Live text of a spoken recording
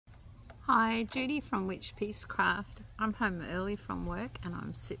Hi, Judy from Witchpeace Craft. I'm home early from work and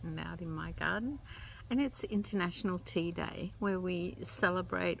I'm sitting out in my garden, and it's International Tea Day, where we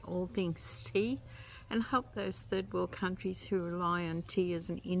celebrate all things tea and help those third world countries who rely on tea as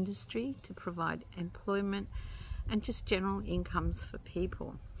an industry to provide employment and just general incomes for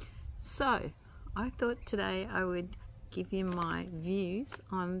people. So I thought today I would give you my views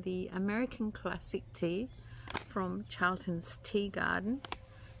on the American classic tea from Charlton's Tea Garden.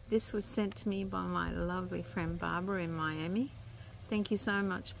 This was sent to me by my lovely friend Barbara in Miami. Thank you so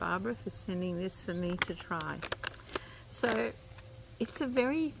much, Barbara, for sending this for me to try. So it's a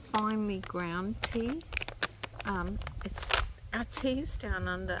very finely ground tea. Our teas down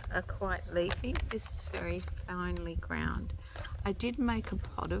under are quite leafy. This is very finely ground. I did make a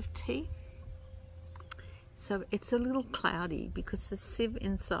pot of tea, so it's a little cloudy because the sieve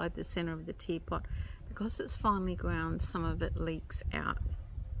inside the center of the teapot, because it's finely ground, some of it leaks out.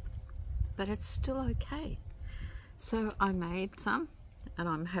 But it's still okay. So I made some and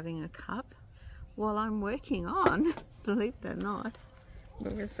I'm having a cup while I'm working on, believe it or not,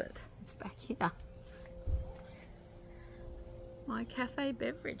 where is it? It's back here. My cafe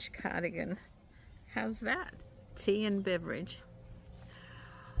beverage cardigan. How's that? Tea and beverage.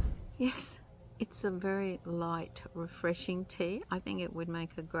 Yes, it's a very light, refreshing tea. I think it would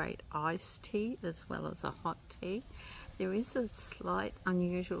make a great iced tea as well as a hot tea. There is a slight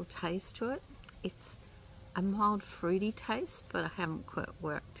unusual taste to it. It's a mild fruity taste, but I haven't quite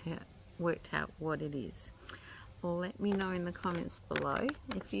worked out what it is. Let me know in the comments below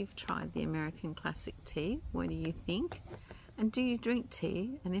if you've tried the American classic tea. What do you think? And do you drink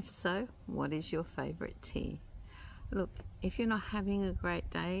tea? And if so, what is your favorite tea? Look, if you're not having a great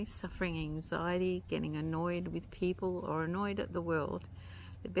day, suffering anxiety, getting annoyed with people or annoyed at the world,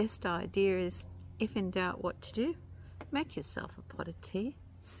 the best idea is, if in doubt what to do, make yourself a pot of tea,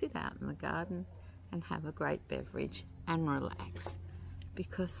 sit out in the garden and have a great beverage and relax.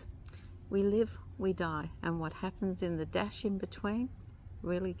 Because we live, we die, and what happens in the dash in between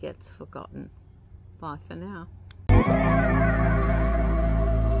really gets forgotten. Bye for now.